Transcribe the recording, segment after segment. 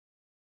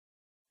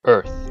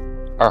Earth,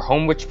 our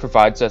home which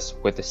provides us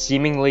with a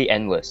seemingly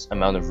endless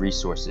amount of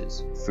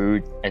resources,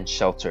 food, and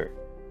shelter.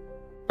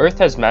 Earth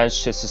has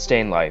managed to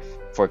sustain life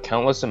for a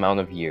countless amount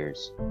of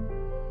years.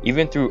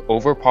 Even through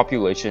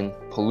overpopulation,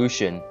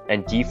 pollution,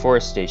 and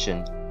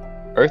deforestation,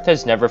 Earth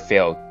has never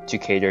failed to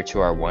cater to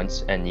our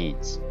wants and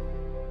needs.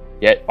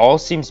 Yet all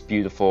seems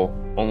beautiful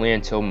only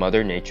until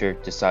Mother Nature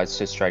decides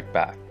to strike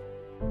back.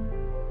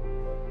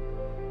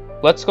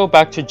 Let's go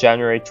back to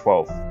January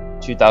 12,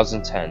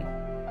 2010.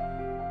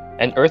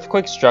 An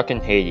earthquake struck in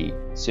Haiti,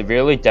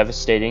 severely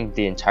devastating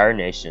the entire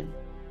nation.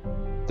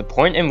 The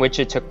point in which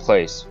it took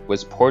place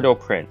was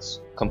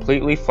Port-au-Prince,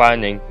 completely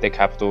flattening the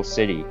capital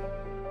city.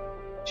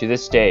 To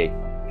this day,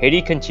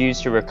 Haiti continues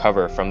to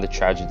recover from the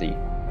tragedy.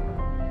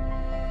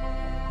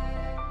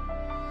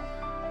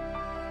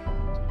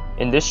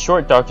 In this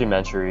short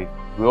documentary,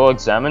 we will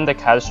examine the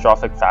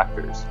catastrophic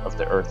factors of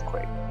the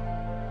earthquake.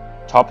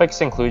 Topics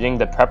including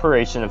the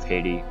preparation of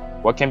Haiti,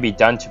 what can be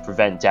done to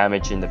prevent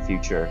damage in the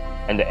future,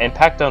 and the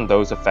impact on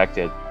those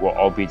affected will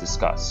all be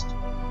discussed.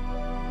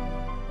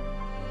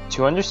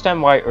 To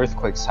understand why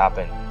earthquakes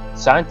happen,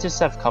 scientists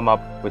have come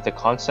up with the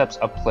concepts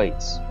of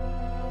plates.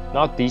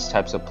 Not these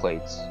types of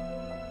plates.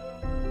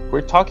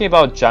 We're talking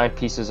about giant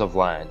pieces of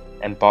land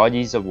and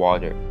bodies of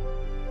water.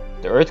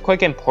 The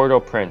earthquake in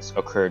Port-au-Prince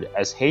occurred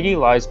as Haiti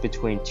lies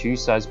between two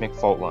seismic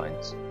fault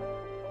lines.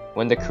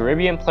 When the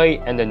Caribbean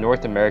plate and the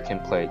North American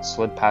plate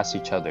slid past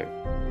each other,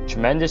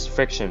 tremendous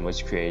friction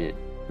was created,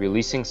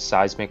 releasing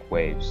seismic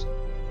waves.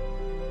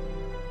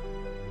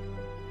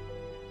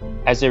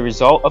 As a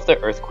result of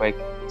the earthquake,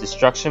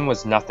 destruction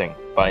was nothing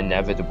but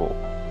inevitable.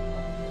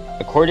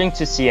 According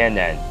to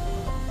CNN,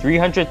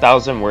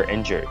 300,000 were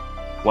injured,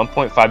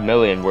 1.5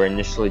 million were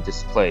initially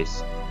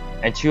displaced,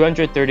 and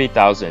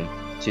 230,000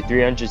 to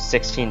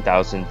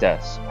 316,000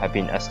 deaths have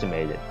been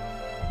estimated.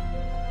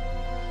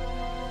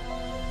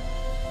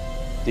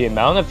 The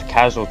amount of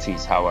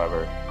casualties,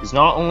 however, is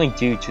not only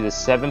due to the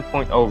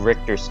 7.0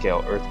 Richter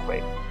scale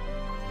earthquake.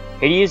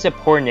 Haiti is a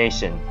poor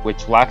nation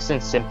which lacks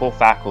in simple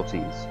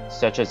faculties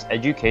such as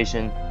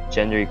education,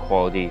 gender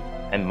equality,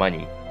 and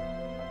money.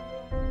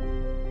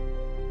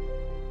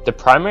 The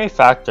primary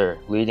factor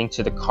leading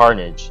to the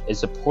carnage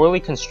is a poorly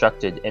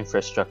constructed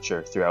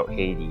infrastructure throughout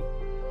Haiti.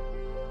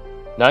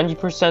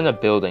 90% of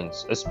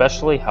buildings,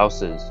 especially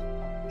houses,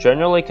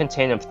 generally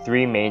contain of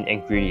three main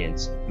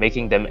ingredients,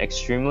 making them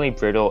extremely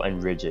brittle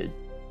and rigid.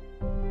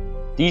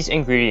 These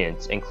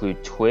ingredients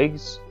include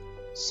twigs,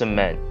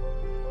 cement,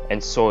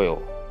 and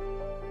soil.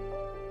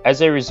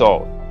 As a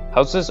result,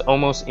 houses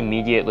almost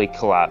immediately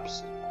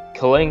collapsed,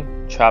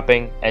 killing,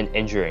 trapping, and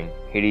injuring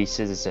Haiti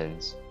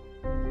citizens.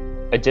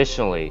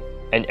 Additionally,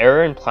 an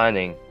error in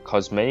planning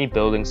caused many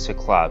buildings to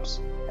collapse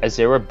as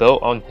they were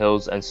built on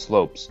hills and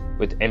slopes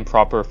with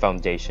improper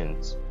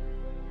foundations.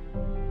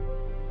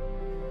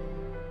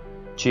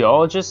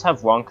 Geologists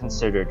have long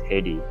considered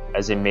Haiti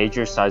as a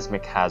major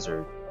seismic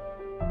hazard.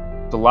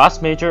 The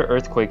last major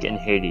earthquake in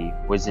Haiti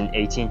was in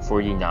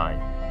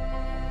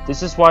 1849.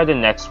 This is why the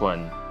next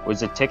one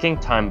was a ticking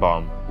time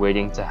bomb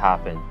waiting to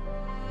happen.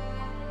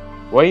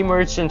 What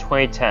emerged in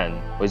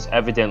 2010 was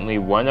evidently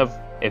one of,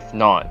 if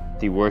not,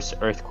 the worst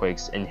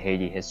earthquakes in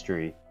Haiti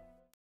history.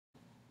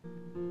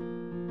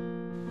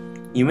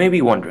 You may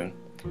be wondering,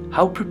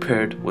 how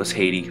prepared was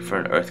Haiti for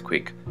an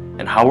earthquake,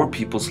 and how were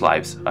people's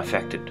lives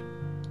affected?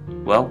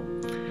 Well,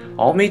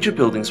 all major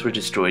buildings were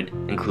destroyed,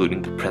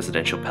 including the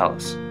presidential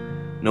palace.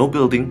 No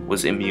building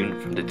was immune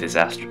from the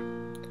disaster.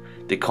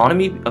 The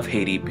economy of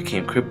Haiti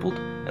became crippled,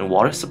 and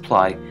water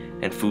supply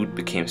and food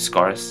became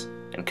scarce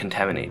and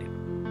contaminated.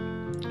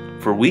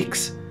 For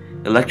weeks,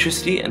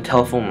 electricity and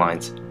telephone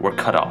lines were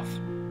cut off.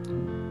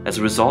 As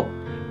a result,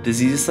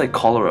 diseases like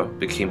cholera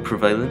became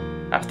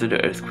prevalent after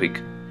the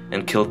earthquake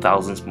and killed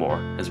thousands more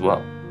as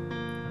well.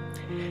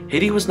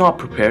 Haiti was not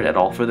prepared at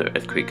all for the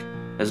earthquake,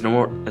 as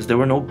there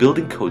were no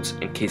building codes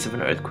in case of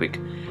an earthquake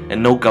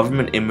and no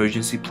government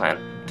emergency plan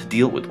to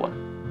deal with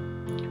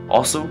one.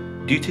 Also,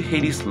 due to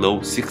Haiti's low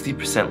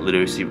 60%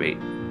 literacy rate,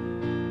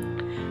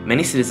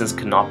 many citizens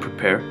could not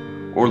prepare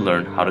or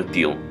learn how to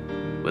deal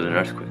with an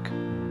earthquake.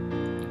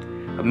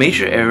 A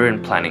major error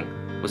in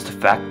planning was the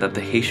fact that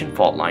the Haitian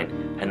fault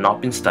line had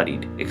not been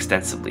studied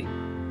extensively.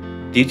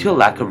 Due to a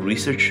lack of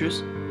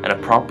researchers and a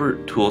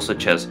proper tool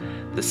such as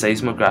the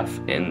seismograph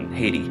in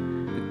Haiti,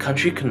 the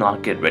country could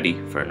not get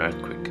ready for an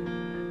earthquake.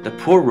 The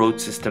poor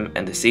road system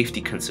and the safety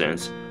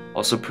concerns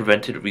also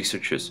prevented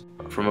researchers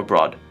from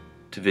abroad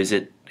to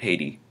visit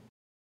Haiti.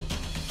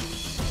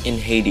 In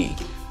Haiti,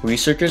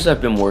 researchers have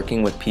been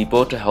working with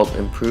people to help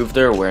improve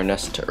their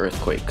awareness to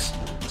earthquakes,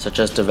 such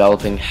as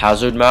developing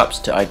hazard maps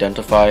to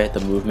identify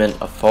the movement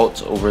of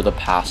faults over the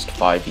past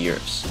 5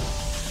 years.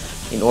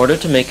 In order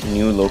to make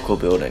new local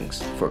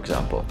buildings, for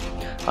example,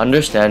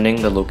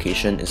 understanding the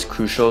location is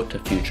crucial to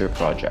future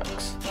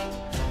projects.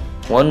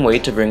 One way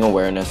to bring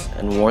awareness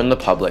and warn the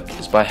public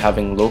is by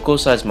having local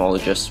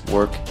seismologists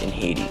work in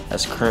Haiti,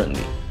 as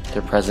currently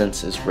their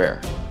presence is rare.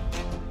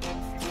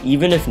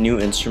 Even if new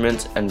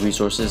instruments and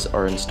resources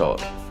are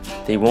installed,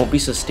 they won't be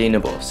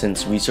sustainable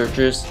since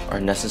researchers are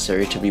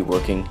necessary to be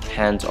working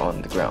hands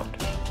on the ground.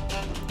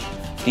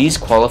 These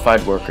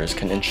qualified workers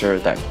can ensure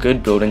that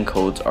good building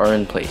codes are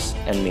in place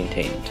and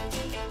maintained.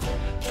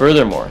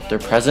 Furthermore, their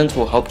presence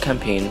will help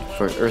campaign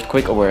for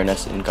earthquake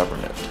awareness in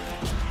government.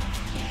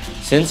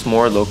 Since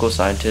more local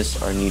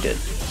scientists are needed,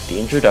 the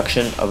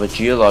introduction of a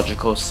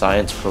geological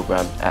science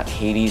program at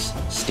Haiti's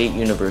State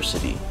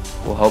University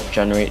will help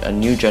generate a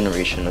new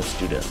generation of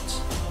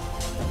students.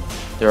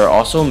 There are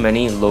also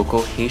many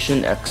local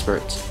Haitian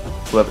experts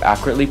who have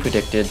accurately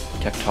predicted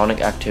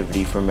tectonic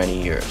activity for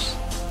many years.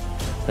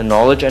 The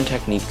knowledge and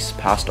techniques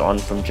passed on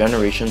from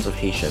generations of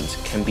Haitians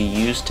can be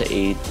used to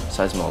aid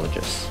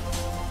seismologists.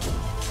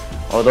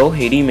 Although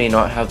Haiti may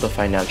not have the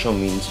financial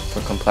means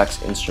for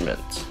complex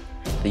instruments,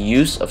 the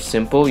use of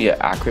simple yet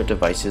accurate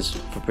devices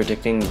for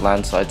predicting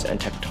landslides and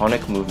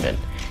tectonic movement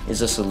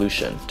is a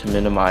solution to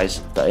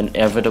minimize the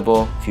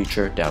inevitable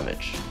future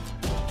damage.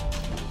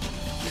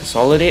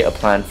 Consolidate a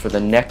plan for the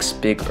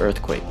next big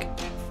earthquake,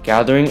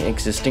 gathering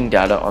existing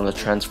data on the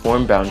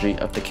transformed boundary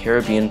of the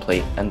Caribbean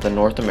plate and the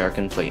North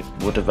American plate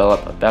will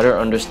develop a better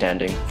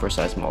understanding for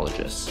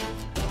seismologists.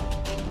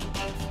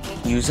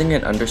 Using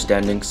and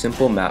understanding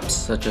simple maps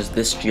such as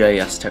this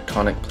GIS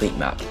tectonic plate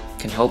map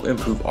can help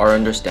improve our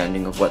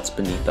understanding of what's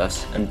beneath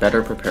us and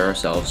better prepare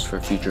ourselves for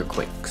future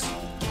quakes.